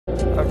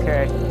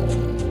Okay.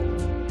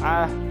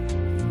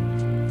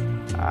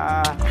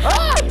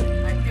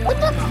 What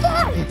the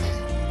fuck?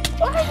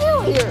 What are you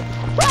here?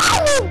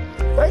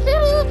 What are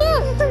you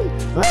doing?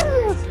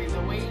 Seriously, the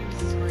way you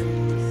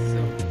screamed was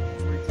so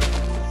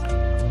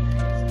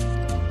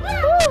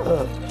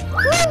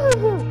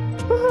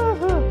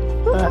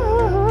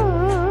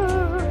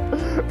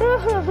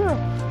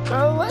I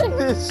don't like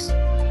this.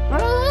 I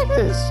don't like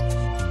this.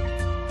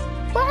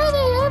 Why are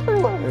they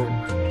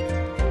everywhere?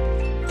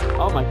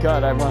 Oh my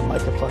god, I run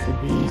like a fucking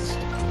beast.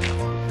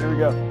 Here we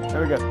go.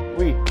 Here we go.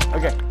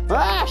 Okay.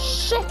 Ah,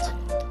 shit!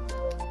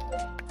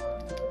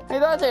 Hey,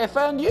 Dante, I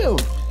found you.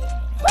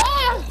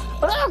 Ah!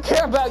 But I don't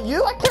care about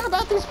you. I care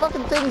about these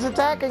fucking things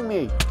attacking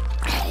me.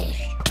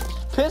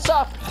 Piss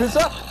off! Piss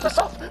off! Piss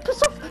off!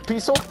 Piss off!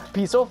 Piss off!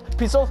 Piss off!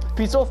 Piss off!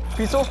 Piss off!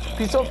 Piss off!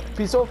 Piss off!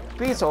 Piss off!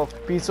 Piss off!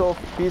 Piss off!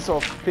 Piss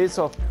off! Piss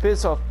off!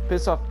 Piss off!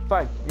 Piss off!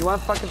 Fine. You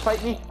want to fucking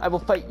fight me? I will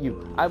fight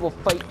you. I will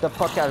fight the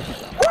fuck out of you.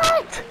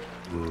 What?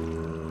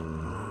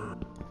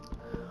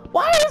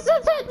 Why is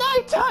it at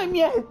nighttime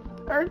yet?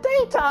 Or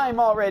daytime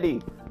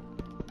already?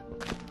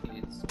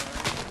 It's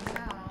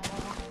now.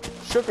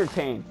 Sugar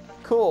cane.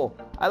 Cool.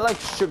 I like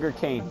sugar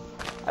cane.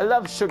 I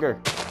love sugar.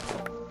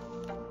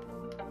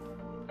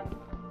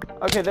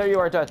 Okay, there you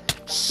are, Dad.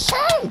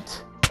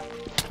 Shit!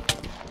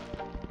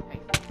 Hey,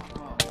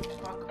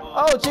 fuck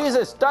off. Oh,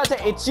 Jesus. Dante,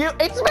 it's you.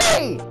 It's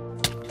me!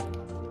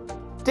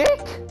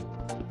 Dick?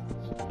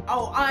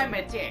 Oh, I'm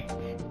a dick.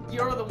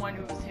 You're the one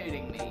who's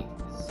hitting me.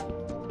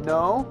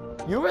 No.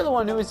 You were the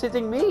one who was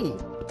hitting me.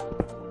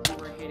 You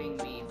were hitting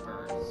me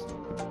first.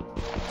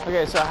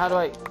 Okay, so how do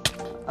I...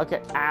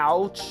 Okay,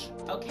 ouch.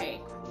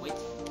 Okay, quit.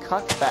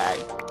 Cuckbag.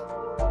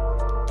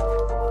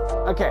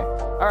 Okay,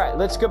 alright,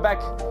 let's go back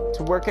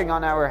to working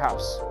on our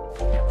house.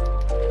 Yeah,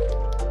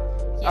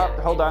 Oh,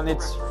 hold on,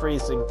 it's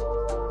freezing.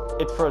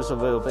 It froze a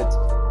little bit.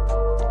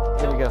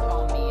 Here we Don't go.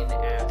 call me an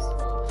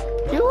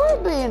asshole. You were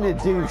being a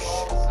douche.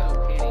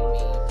 Also hitting me,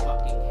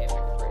 fucking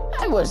hypocrite.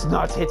 I was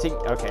not hitting...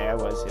 Okay, I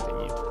was hitting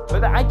you.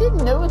 But I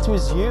didn't know it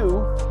was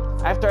you.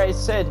 After I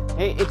said,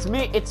 hey, it's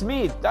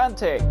me,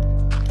 Dante.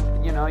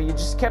 You know, you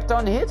just kept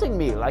on hitting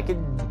me like a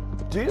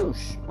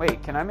douche.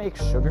 Wait, can I make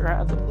sugar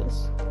out of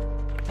this?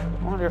 I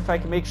wonder if I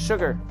can make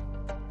sugar.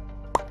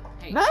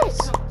 Hey, Nice!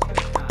 it took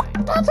 2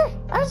 times. Dante,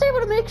 I was able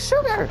to make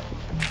sugar.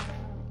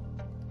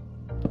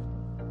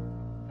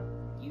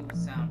 You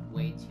sound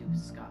way too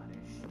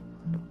Scottish.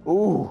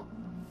 Ooh,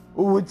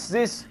 what's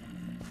this?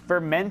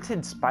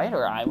 Fermented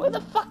spider eye? Why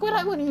the fuck would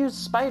I want to use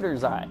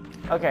spider's eye?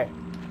 Okay.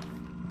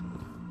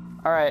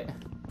 Alright.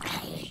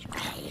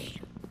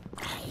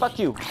 Fuck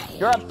you.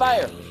 You're on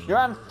fire. You're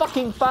on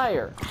fucking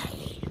fire.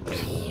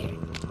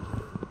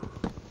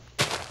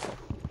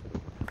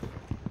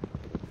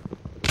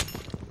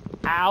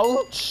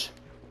 Ouch.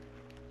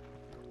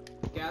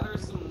 Gather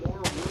some more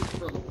wood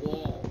for the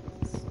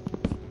walls.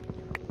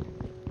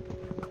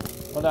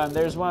 Hold on,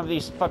 there's one of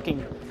these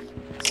fucking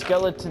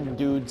skeleton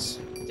dudes.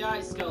 Die,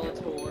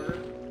 Skeletor.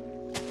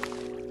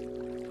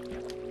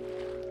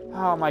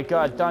 Oh my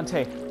god,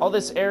 Dante. All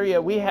this area,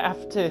 we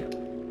have to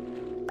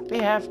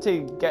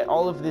get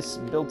all of this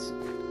built.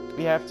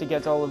 We have to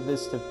get all of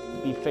this to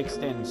be fixed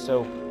in.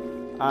 So,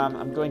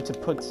 I'm going to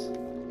put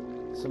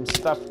some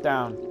stuff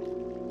down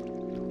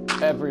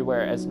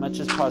everywhere as much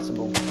as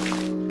possible.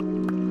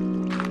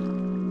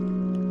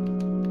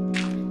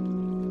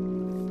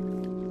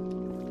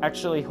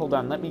 Actually, hold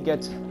on. Let me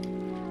get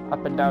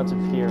up and out of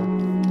here.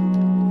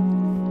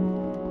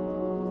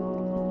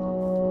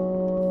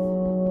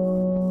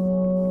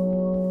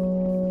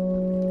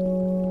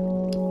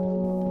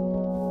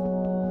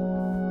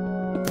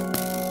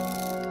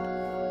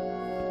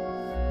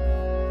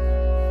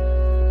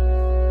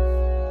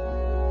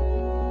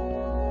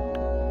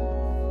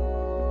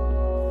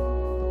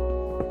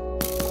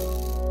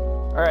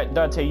 Alright,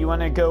 Dante, you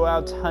want to go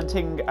out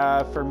hunting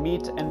for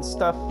meat and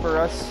stuff for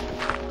us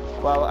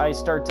while I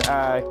start,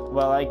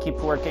 while I keep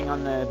working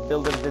on the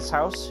build of this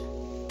house?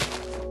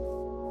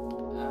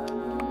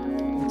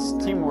 It's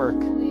teamwork.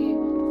 Working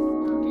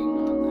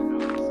on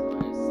the house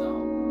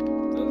myself.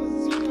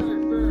 Doesn't seem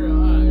very fair to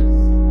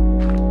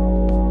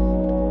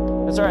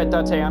us. It's alright,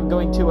 Dante, I'm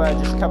going to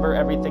just cover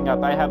everything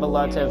up. I have a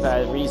lot of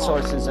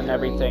resources and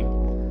everything.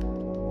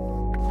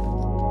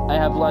 I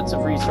have lots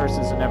of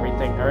resources and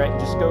everything, alright?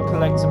 Just go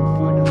collect some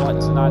food and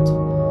whatnot.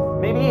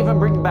 Maybe even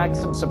bring back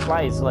some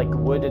supplies like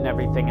wood and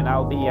everything, and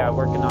I'll be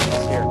working on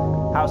this here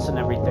house and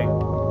everything.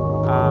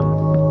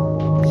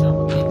 Shall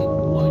we make it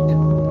wood?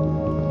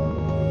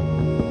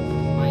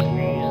 My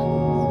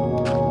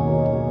hands.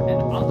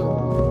 And other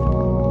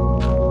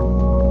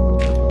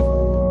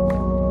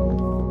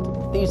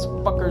wood. These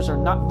fuckers are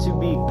not to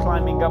be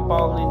climbing up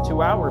all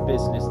into our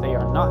business. They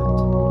are not.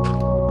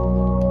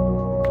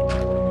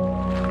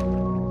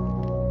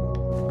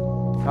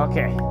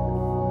 Okay.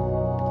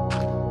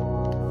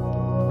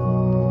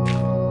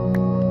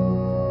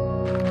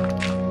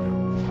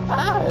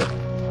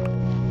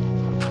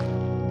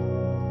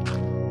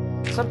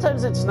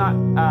 Sometimes it's not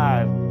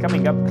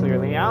coming up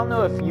clearly. I don't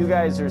know if you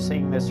guys are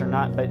seeing this or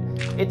not, but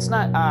it's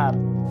not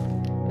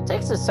it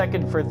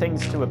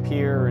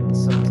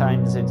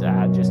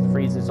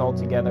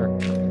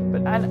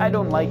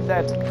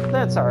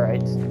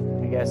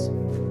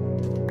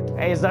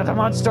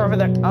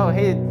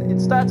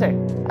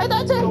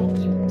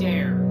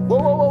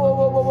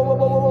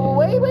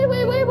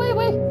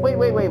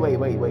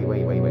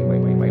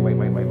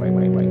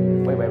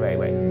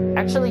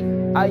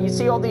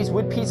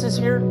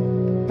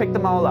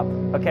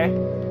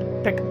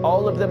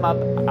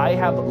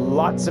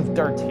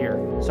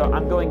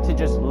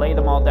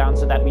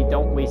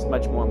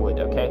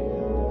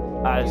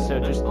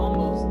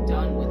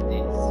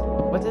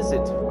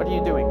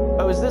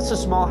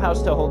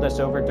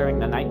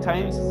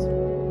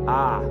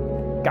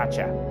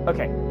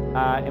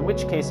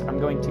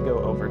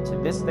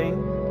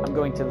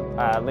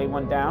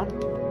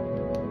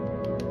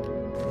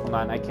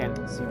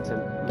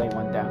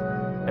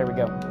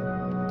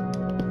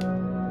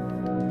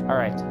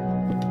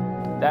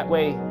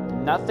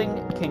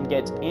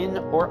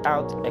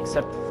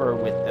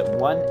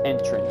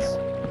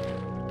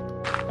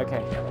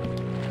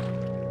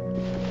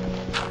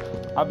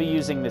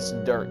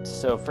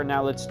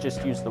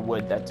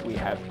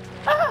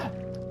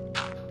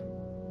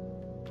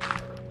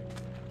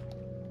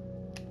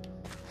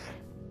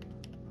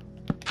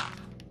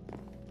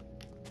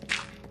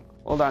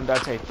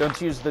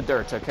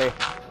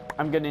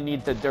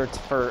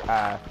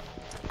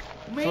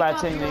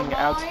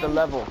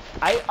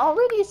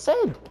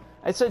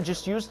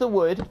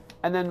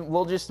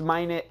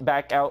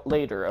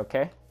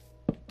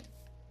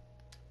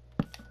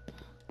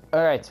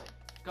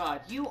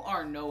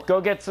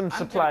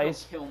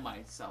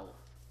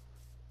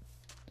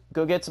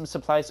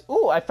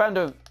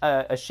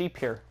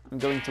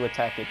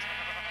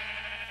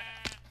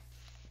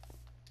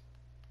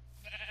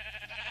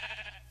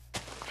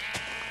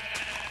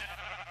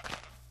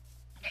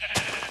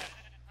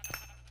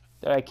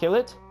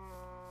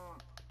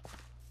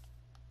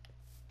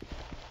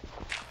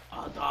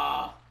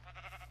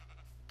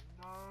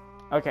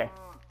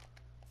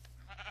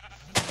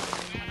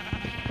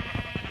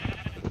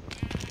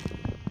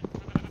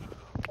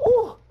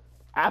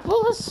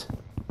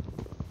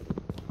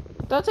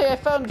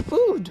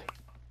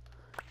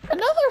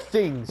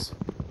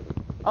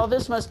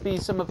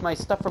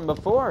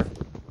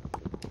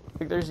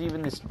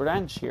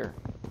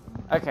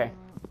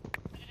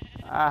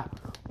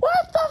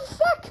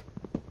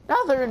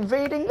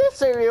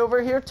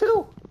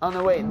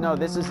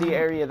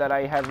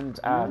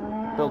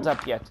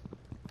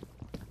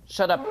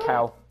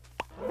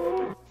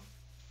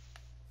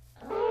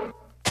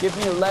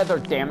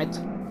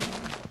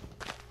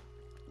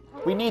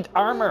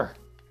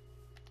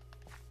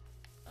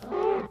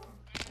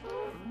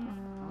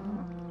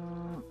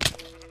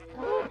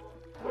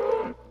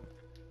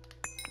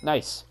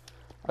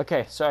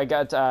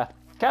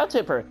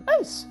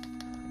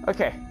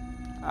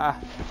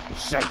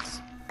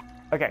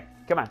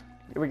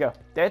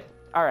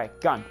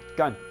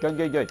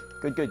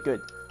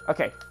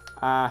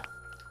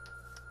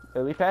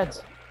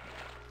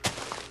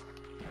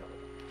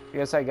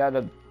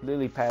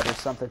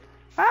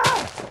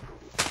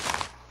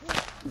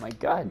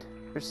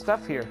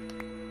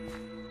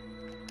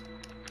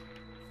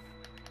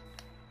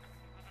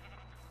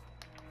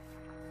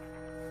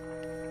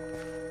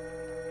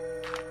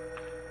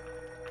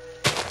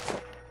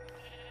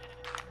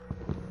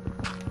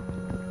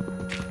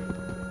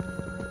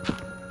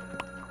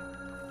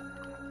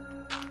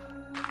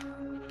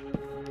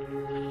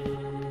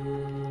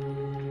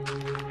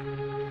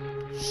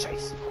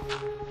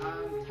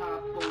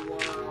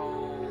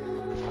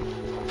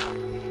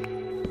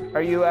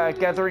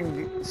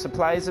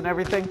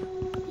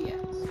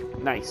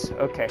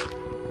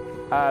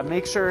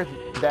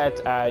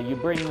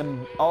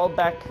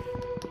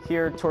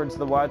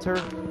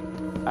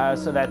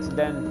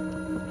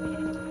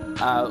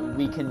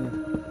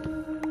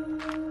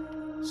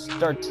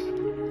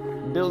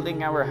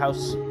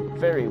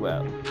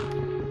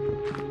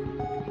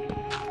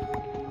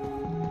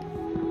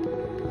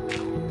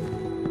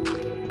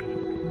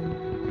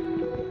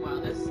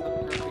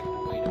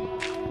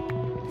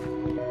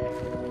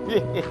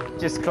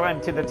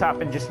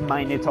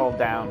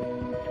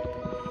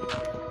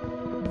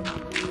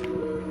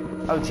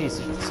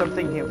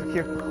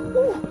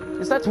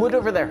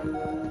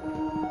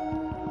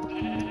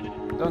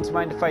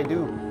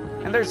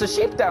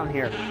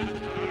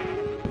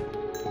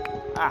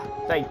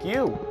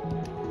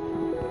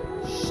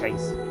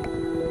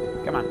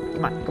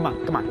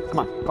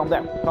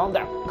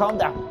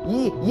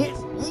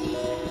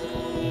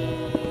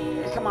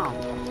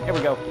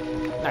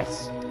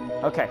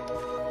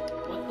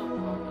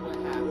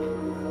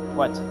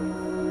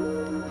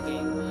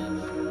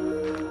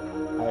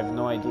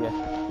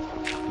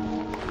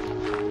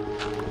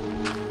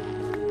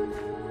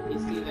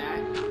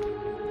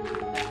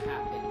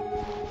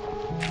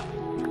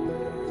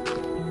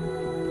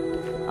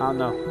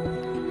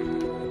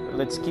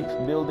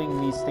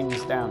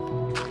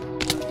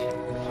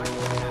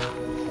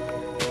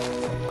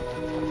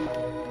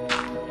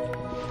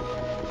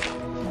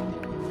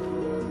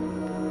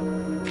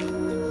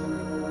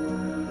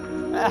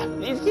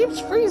It keeps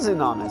freezing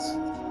on us.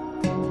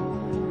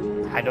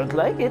 I don't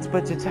like it,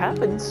 but it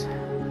happens.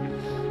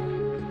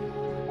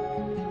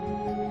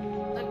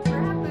 The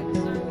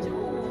graphics are too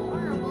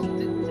horrible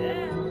to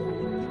tell.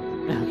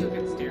 You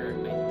can stare at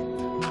me.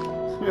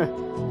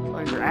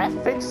 My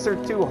graphics are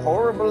too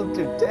horrible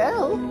to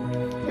tell.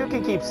 You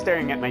can keep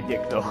staring at my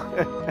dick, though.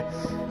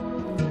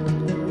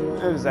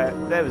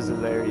 That was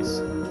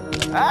hilarious.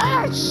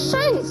 Ah,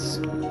 shites!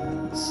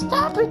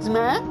 Stop it,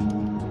 man!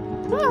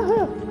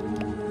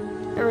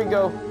 Here we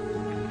go.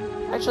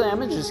 Actually, I'm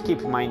gonna just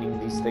keep mining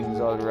these things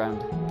all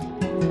around.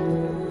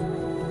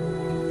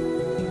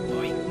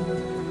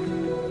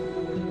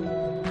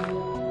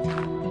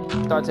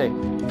 Dante,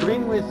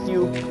 bring with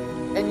you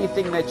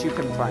anything that you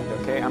can find,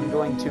 okay? I'm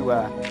going to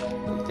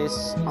put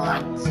this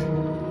on.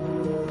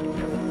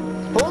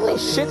 Holy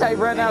shit, I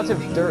ran out of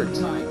dirt.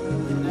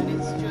 Then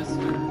it's just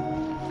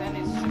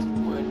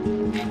wood,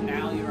 and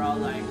now you're all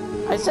like...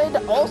 I said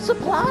all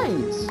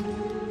supplies.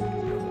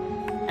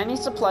 Any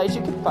supplies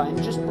you can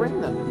find, just bring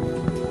them.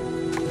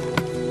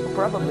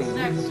 Probably. What's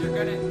next? You're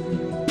gonna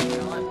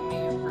yell at me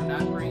for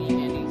not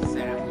bringing any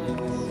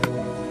saplings.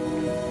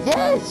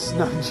 Yes!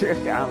 No, jerk,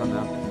 I don't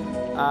know.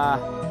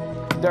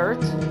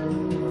 Dirt.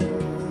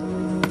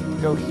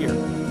 Go here.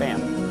 Bam.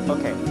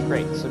 Okay,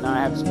 great. So now I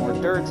have some more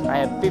dirt. I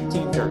have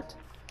 15 dirt.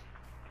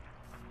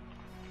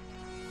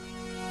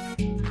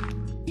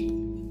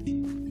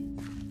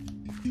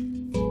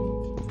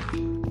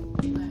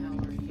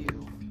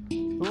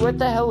 What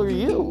the hell are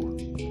you?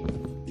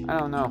 I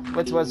don't know.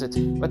 What was it?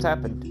 What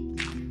happened?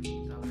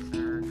 Those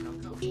are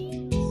cocoa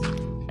beans.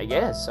 I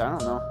guess. I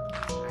don't know.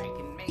 I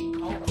can make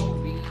cocoa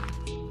beans.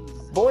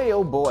 Boy,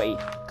 oh boy.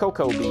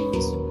 Cocoa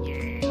beans.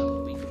 Yeah,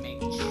 we can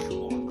make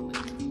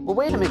chocolate. Well,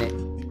 wait a minute.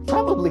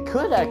 Probably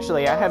could,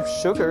 actually. I have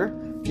sugar.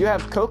 You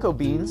have cocoa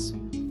beans.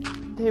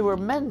 They were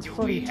meant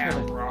for each other.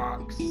 We have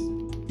rocks to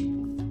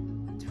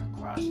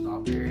crush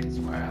the beans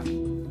with.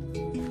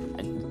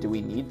 Do we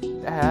need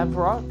to have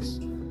rocks?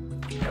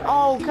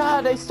 Oh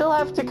god, I still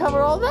have to cover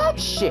all that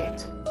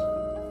shit!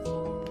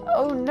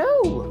 Oh no!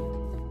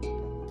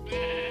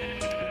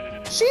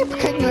 Sheep,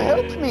 can you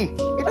help me?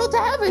 You don't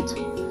have it!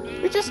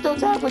 We just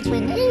don't have what we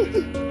need!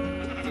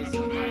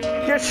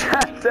 You're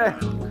trapped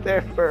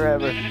there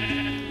forever.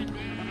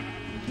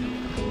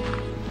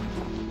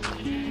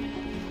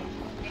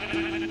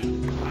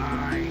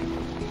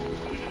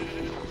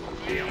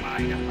 Do you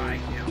mind if I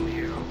kill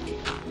you?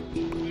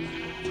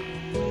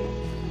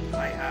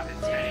 I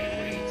haven't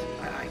any wheat,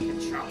 but I can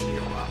chop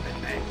you up and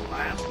make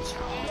lamb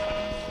chop.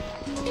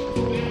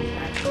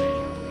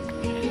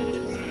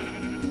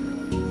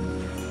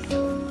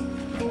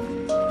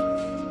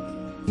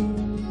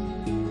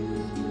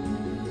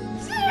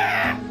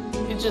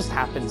 It just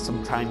happens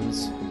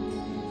sometimes.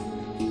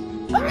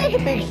 I'm not a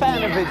big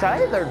fan of it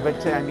either,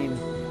 but I mean,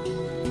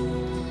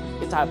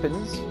 it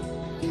happens.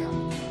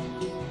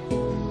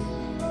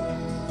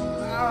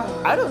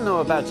 I don't know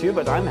about you,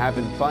 but I'm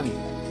having fun.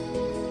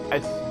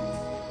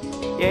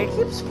 Yeah, it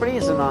keeps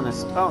freezing on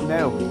us. Oh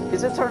no.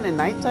 Is it turning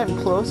nighttime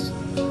close?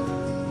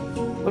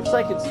 Looks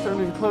like it's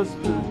turning close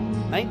to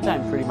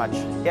nighttime pretty much.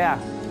 Yeah.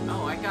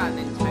 Oh, I got an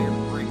entire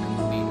brick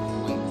made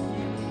of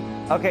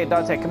wheat. Okay,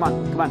 Dante, come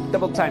on.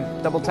 Double time.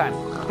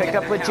 Pick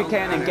up what you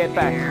can and get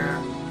back.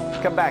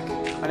 Come back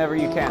whenever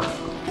you can.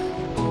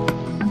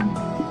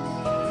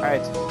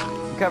 Alright.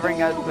 I'm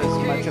covering up as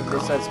much of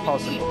this as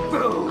possible.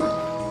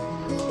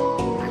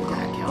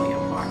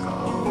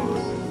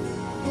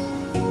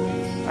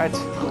 Alright.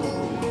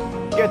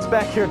 Get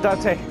back here,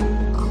 Dante.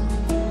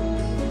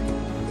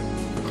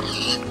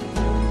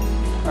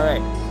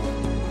 Alright.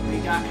 We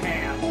got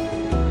ham.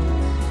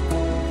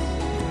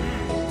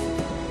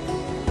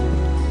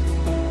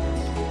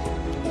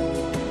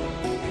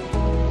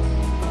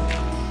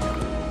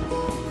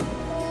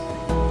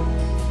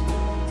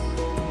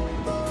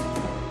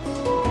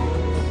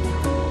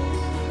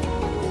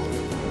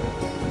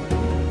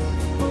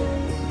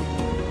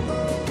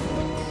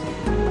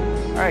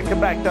 Alright, come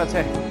back,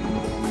 Dante.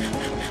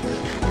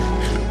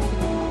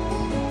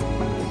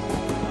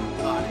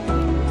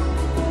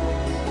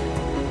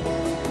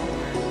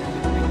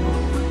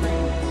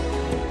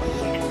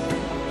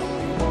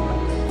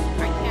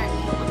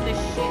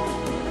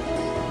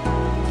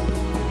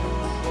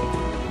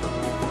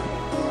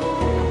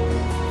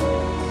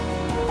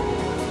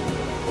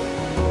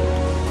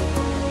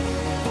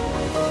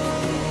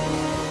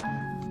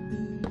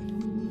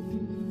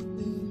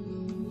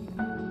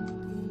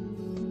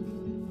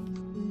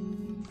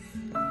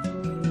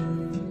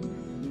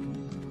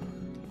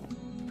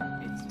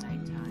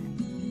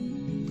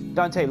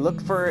 Dante, look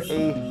for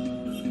a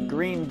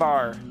green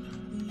bar.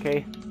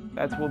 Okay?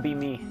 That will be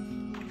me.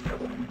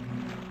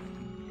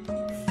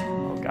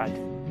 Oh god.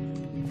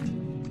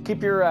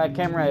 Keep your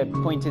camera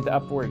pointed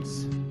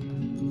upwards.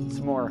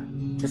 Some more.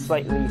 Just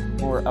slightly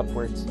more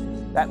upwards.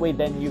 That way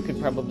then you could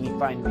probably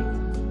find me.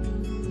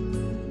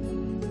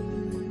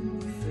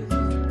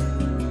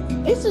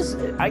 This is...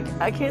 I'm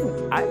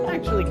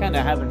actually kind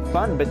of having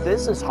fun, but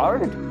this is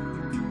hard.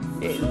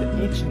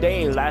 Each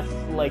day lasts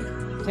like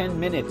 10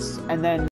 minutes, and then